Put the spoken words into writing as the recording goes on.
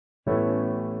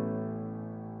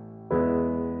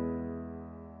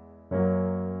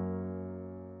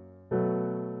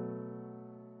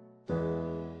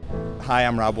Hi,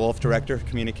 I'm Rob Wolf, Director of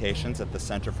Communications at the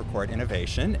Center for Court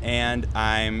Innovation, and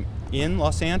I'm in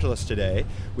Los Angeles today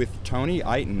with Tony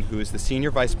Iton, who is the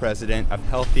Senior Vice President of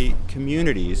Healthy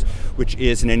Communities, which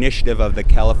is an initiative of the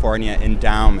California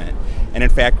Endowment. And in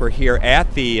fact, we're here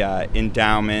at the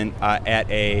Endowment at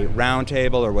a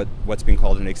roundtable, or what's being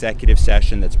called an executive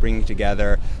session, that's bringing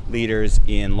together leaders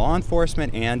in law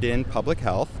enforcement and in public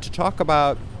health to talk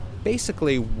about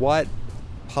basically what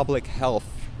public health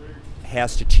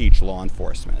has to teach law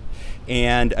enforcement.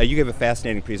 And you gave a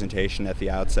fascinating presentation at the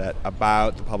outset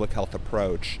about the public health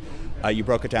approach. You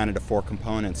broke it down into 4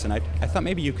 components, and I thought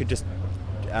maybe you could just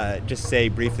say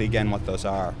briefly again what those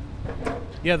are.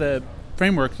 Yeah, the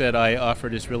framework that I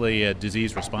offered is really a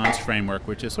disease response framework,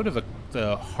 which is sort of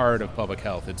the heart of public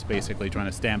health. It's basically trying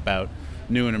to stamp out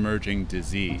new and emerging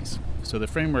disease. So the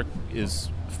framework is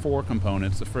 4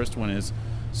 components. The first one is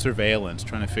surveillance,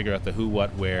 trying to figure out the who,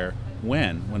 what, where,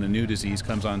 when a new disease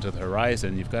comes onto the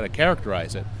horizon. You've got to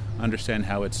characterize it, understand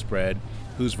how it's spread,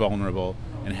 who's vulnerable,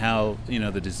 and how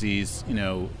the disease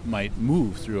might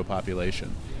move through a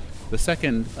population. The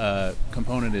second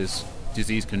component is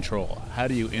disease control. How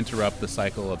do you interrupt the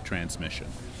cycle of transmission?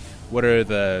 What are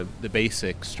the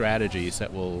basic strategies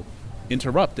that will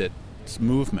interrupt its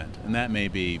movement? And that may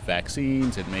be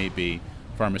vaccines, it may be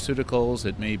pharmaceuticals,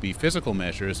 it may be physical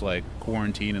measures like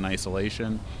quarantine and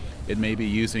isolation, it may be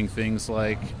using things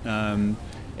like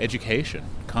education,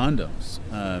 condoms,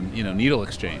 needle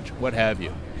exchange, what have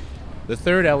you. The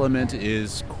third element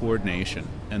is coordination,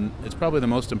 and it's probably the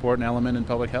most important element in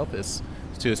public health is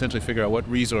to essentially figure out what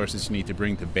resources you need to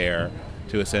bring to bear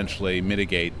to essentially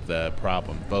mitigate the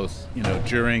problem, both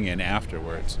during and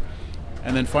afterwards.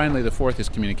 And then finally, the fourth is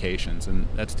communications, and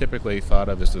that's typically thought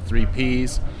of as the 3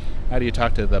 Ps. How do you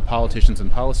talk to the politicians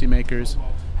and policymakers?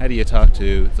 How do you talk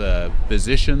to the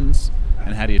physicians?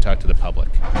 And how do you talk to the public?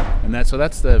 And that's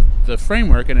the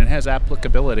framework, and it has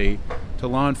applicability to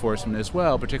law enforcement as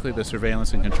well, particularly the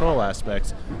surveillance and control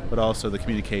aspects, but also the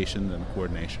communication and the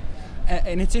coordination.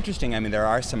 And it's interesting, there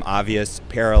are some obvious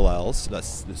parallels, the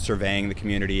surveying the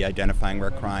community, identifying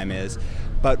where crime is.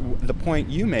 But the point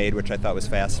you made, which I thought was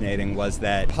fascinating, was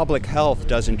that public health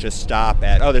doesn't just stop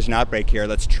at, there's an outbreak here,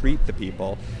 let's treat the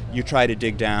people. You try to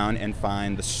dig down and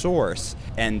find the source.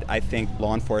 And I think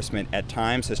law enforcement at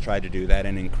times has tried to do that,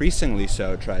 and increasingly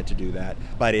so tried to do that.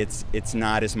 But it's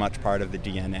not as much part of the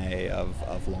DNA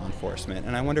of law enforcement.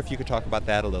 And I wonder if you could talk about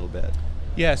that a little bit.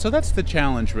 Yeah, so that's the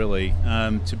challenge, really.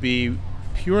 To be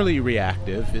purely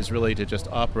reactive is really to just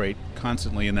operate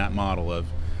constantly in that model of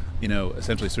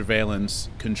essentially surveillance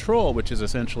control, which is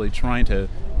essentially trying to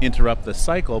interrupt the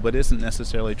cycle, but isn't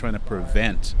necessarily trying to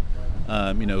prevent,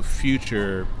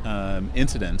 future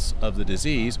incidents of the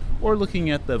disease, or looking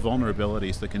at the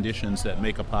vulnerabilities, the conditions that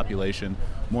make a population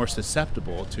more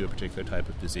susceptible to a particular type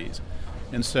of disease.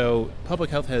 And so public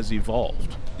health has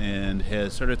evolved and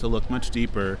has started to look much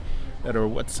deeper at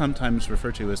what's sometimes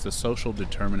referred to as the social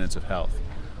determinates of health.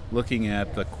 Looking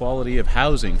at the quality of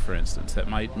housing, for instance, that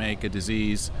might make a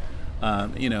disease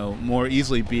more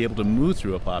easily be able to move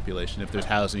through a population if there's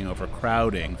housing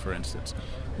overcrowding, for instance.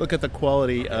 Look at the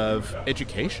quality of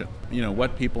education,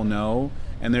 what people know,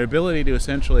 and their ability to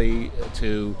essentially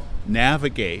to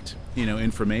navigate,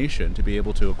 information, to be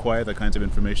able to acquire the kinds of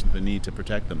information they need to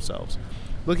protect themselves.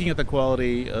 Looking at the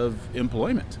quality of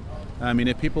employment.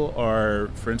 If people are,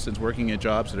 for instance, working at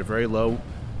jobs that are very low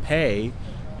pay,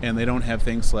 and they don't have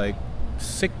things like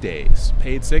sick days,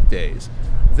 paid sick days,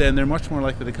 then they're much more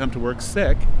likely to come to work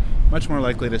sick, much more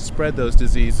likely to spread those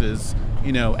diseases,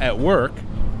 at work,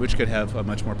 which could have a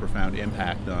much more profound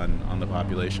impact on the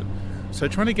population. So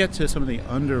trying to get to some of the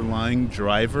underlying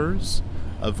drivers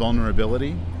of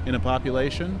vulnerability in a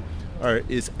population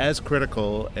is as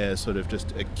critical as sort of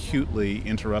just acutely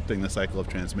interrupting the cycle of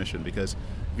transmission, because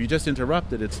if you just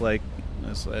interrupt it, it's like,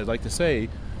 as I'd like to say,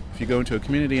 if you go into a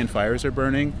community and fires are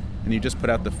burning and you just put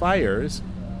out the fires,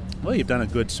 well, you've done a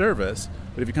good service.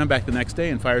 But if you come back the next day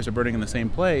and fires are burning in the same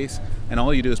place and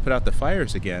all you do is put out the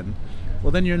fires again,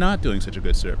 well, then you're not doing such a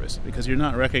good service, because you're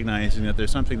not recognizing that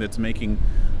there's something that's making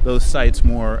those sites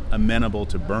more amenable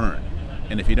to burn.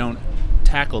 And if you don't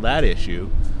tackle that issue,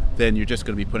 then you're just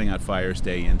going to be putting out fires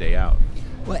day in, day out.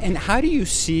 Well, and how do you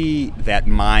see that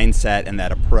mindset and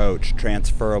that approach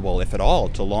transferable, if at all,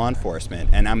 to law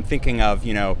enforcement? And I'm thinking of,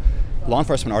 law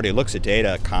enforcement already looks at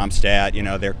data,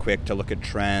 CompStat, they're quick to look at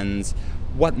trends.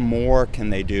 What more can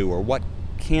they do, or what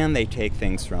can they take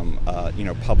things from,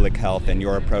 public health and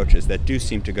your approaches that do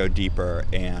seem to go deeper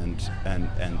and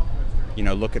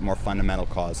look at more fundamental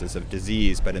causes of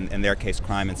disease, but in their case,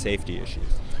 crime and safety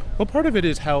issues? Well, part of it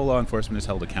is how law enforcement is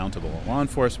held accountable. Law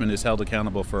enforcement is held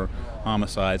accountable for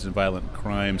homicides and violent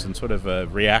crimes and sort of a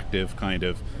reactive kind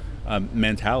of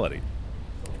mentality.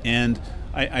 And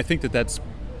I think that that's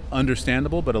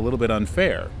understandable, but a little bit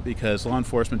unfair, because law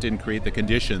enforcement didn't create the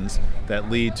conditions that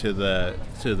lead to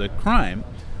the crime.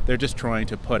 They're just trying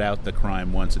to put out the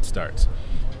crime once it starts.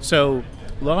 So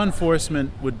law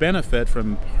enforcement would benefit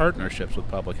from partnerships with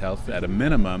public health at a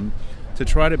minimum to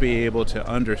try to be able to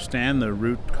understand the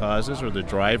root causes or the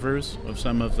drivers of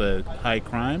some of the high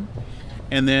crime,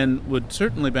 and then would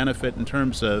certainly benefit in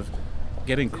terms of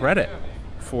getting credit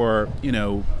for,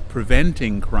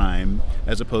 preventing crime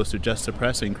as opposed to just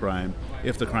suppressing crime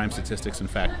if the crime statistics in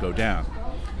fact go down.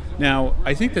 Now,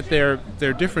 I think that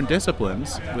they're different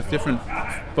disciplines with different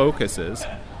focuses,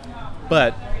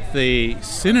 but the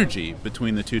synergy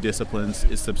between the two disciplines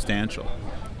is substantial.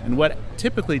 And what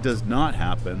typically does not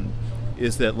happen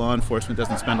is that law enforcement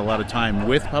doesn't spend a lot of time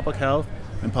with public health,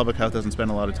 and public health doesn't spend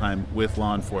a lot of time with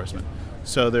law enforcement.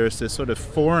 So there's this sort of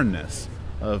foreignness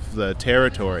of the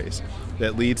territories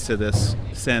that leads to this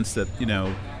sense that,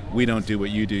 we don't do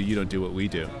what you do, you don't do what we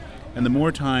do. And the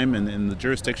more time in the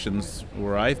jurisdictions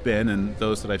where I've been and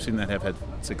those that I've seen that have had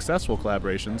successful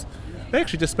collaborations, they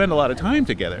actually just spend a lot of time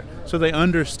together. So they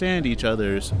understand each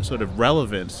other's sort of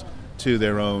relevance to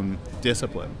their own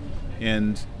discipline.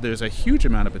 And there's a huge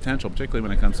amount of potential, particularly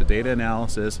when it comes to data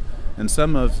analysis and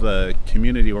some of the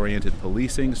community-oriented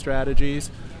policing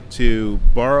strategies, to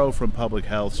borrow from public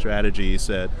health strategies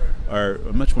that are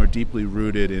much more deeply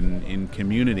rooted in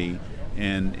community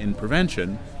and in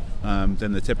prevention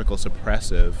than the typical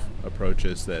suppressive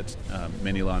approaches that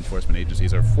many law enforcement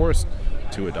agencies are forced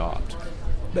to adopt.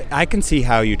 But I can see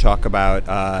how you talk about,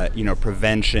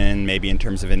 prevention, maybe in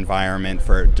terms of environment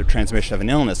for the transmission of an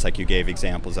illness, like you gave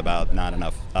examples about not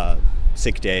enough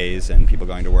sick days and people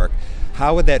going to work.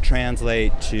 How would that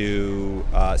translate to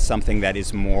something that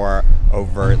is more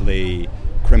overtly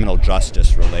criminal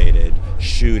justice related,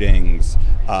 shootings,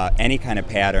 any kind of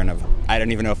pattern of, I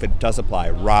don't even know if it does apply,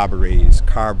 robberies,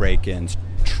 car break-ins,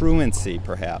 truancy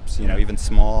perhaps, even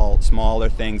smaller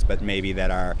things, but maybe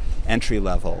that are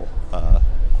entry-level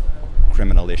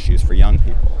criminal issues for young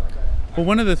people? Well,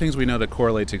 one of the things we know that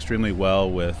correlates extremely well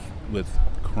with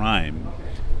crime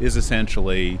is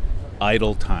essentially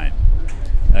idle time.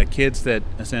 Kids that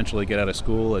essentially get out of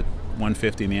school at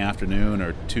 1:50 in the afternoon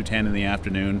or 2:10 in the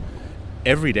afternoon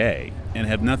every day and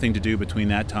have nothing to do between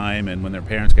that time and when their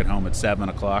parents get home at 7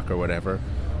 o'clock or whatever.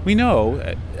 We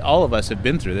know, all of us have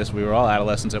been through this, we were all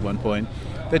adolescents at one point,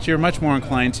 that you're much more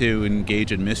inclined to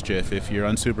engage in mischief if you're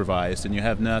unsupervised and you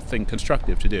have nothing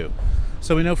constructive to do.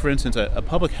 So we know, for instance, a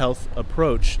public health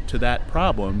approach to that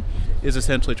problem is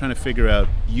essentially trying to figure out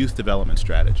youth development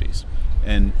strategies.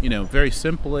 And, very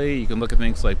simply, you can look at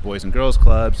things like Boys and Girls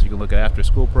Clubs, you can look at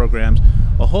after-school programs,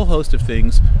 a whole host of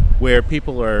things where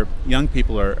young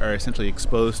people are essentially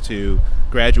exposed to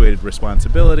graduated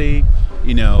responsibility.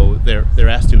 They're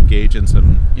asked to engage in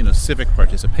some, civic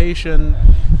participation.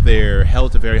 They're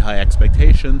held to very high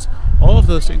expectations. All of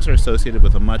those things are associated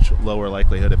with a much lower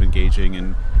likelihood of engaging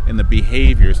in the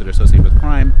behaviors that are associated with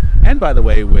crime, and, by the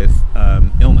way, with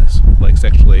illness, like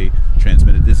sexually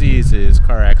transmitted diseases,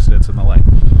 car accidents, and the like.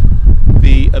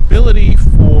 The ability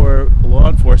for law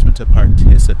enforcement to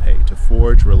participate, to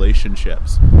forge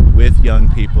relationships with young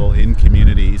people in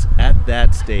communities at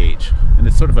that stage, and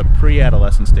it's sort of a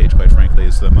pre-adolescent stage, quite frankly,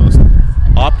 is the most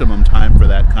optimum time for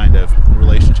that kind of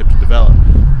relationship to develop,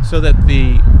 so that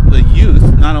the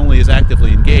youth not only is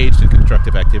actively engaged in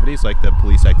constructive activities like the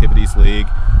Police Activities League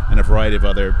and a variety of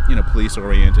other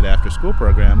police-oriented after-school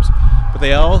programs, but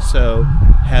they also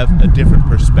have a different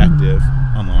perspective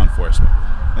on law enforcement.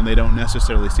 And they don't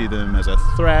necessarily see them as a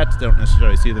threat, don't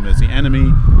necessarily see them as the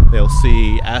enemy. They'll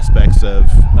see aspects of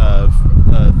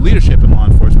leadership in law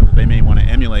enforcement that they may want to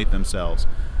emulate themselves.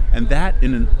 And that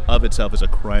in and of itself is a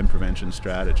crime prevention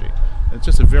strategy. It's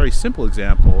just a very simple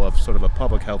example of sort of a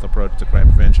public health approach to crime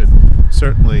prevention.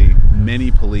 Certainly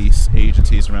many police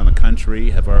agencies around the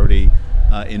country have already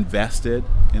invested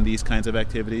in these kinds of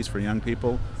activities for young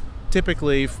people.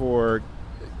 Typically for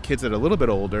kids that are a little bit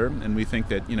older, and we think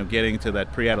that getting to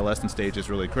that pre-adolescent stage is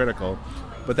really critical,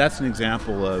 but that's an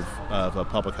example of a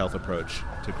public health approach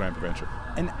to crime prevention.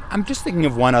 And I'm just thinking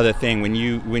of one other thing. When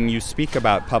you speak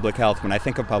about public health, when I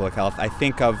think of public health, I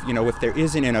think of, if there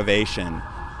is an innovation,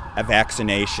 a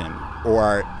vaccination,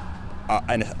 or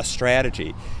a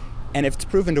strategy, And if it's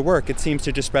proven to work, it seems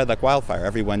to just spread like wildfire.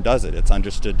 Everyone does it. It's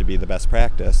understood to be the best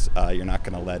practice. You're not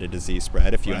going to let a disease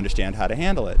spread if you understand how to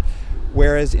handle it.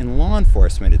 Whereas in law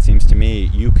enforcement, it seems to me,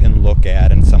 you can look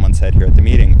at, and someone said here at the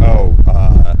meeting,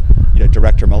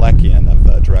 Director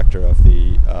Malekian, director of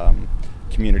the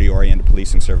Community-Oriented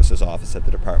Policing Services Office at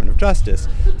the Department of Justice,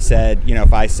 said,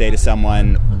 if I say to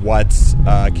someone, what's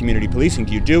community policing,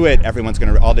 do you do it?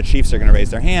 All the chiefs are going to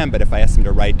raise their hand, but if I ask them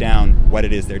to write down what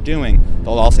it is they're doing,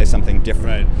 they'll all say something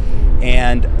different. Right.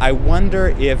 And I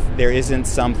wonder if there isn't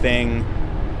something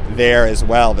there as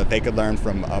well that they could learn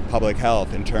from public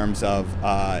health in terms of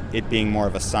it being more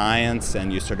of a science,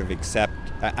 and you sort of accept.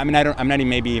 I'm not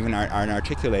even aren't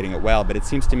articulating it well, but it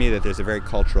seems to me that there's a very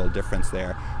cultural difference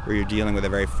there, where you're dealing with a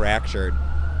very fractured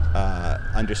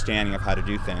understanding of how to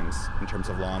do things in terms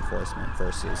of law enforcement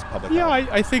versus public health. Yeah,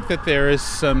 I think that there is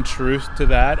some truth to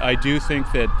that. I do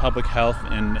think that public health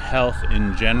and health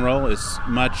in general is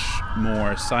much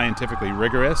more scientifically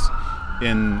rigorous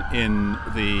in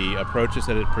the approaches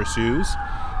that it pursues.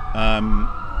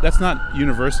 That's not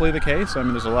universally the case. I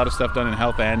mean, there's a lot of stuff done in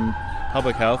health and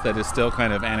public health that is still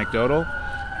kind of anecdotal.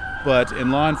 But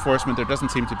in law enforcement, there doesn't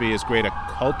seem to be as great a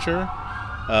culture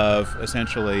of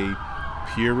essentially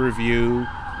peer review,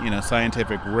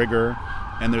 scientific rigor,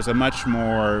 and there's a much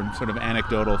more sort of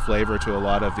anecdotal flavor to a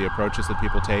lot of the approaches that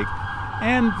people take.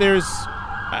 And there's,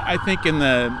 I think, in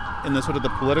the sort of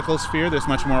the political sphere, there's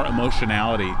much more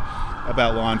emotionality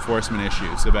about law enforcement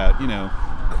issues. About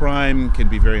crime can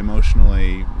be very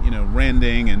emotionally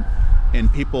rending,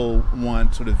 and people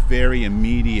want sort of very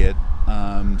immediate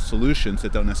solutions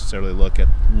that don't necessarily look at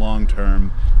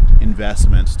long-term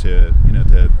investments to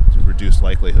reduce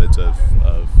likelihoods of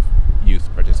youth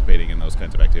participating in those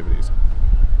kinds of activities.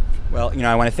 Well,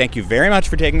 I want to thank you very much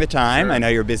for taking the time. Sure. I know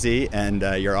you're busy and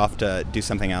you're off to do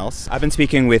something else. I've been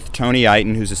speaking with Tony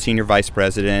Iton, who's a Senior Vice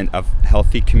President of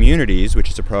Healthy Communities, which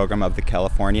is a program of the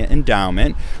California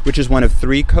Endowment, which is one of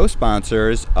 3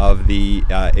 co-sponsors of the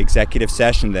executive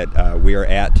session that we are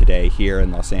at today here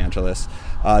in Los Angeles.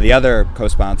 The other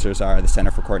co-sponsors are the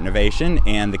Center for Court Innovation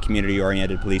and the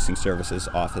Community-Oriented Policing Services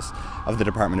Office of the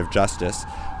Department of Justice.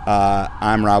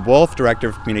 I'm Rob Wolf, Director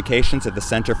of Communications at the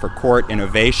Center for Court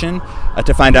Innovation.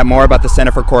 To find out more about the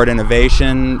Center for Court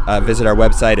Innovation, visit our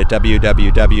website at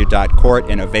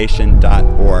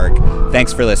www.courtinnovation.org.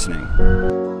 Thanks for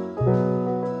listening.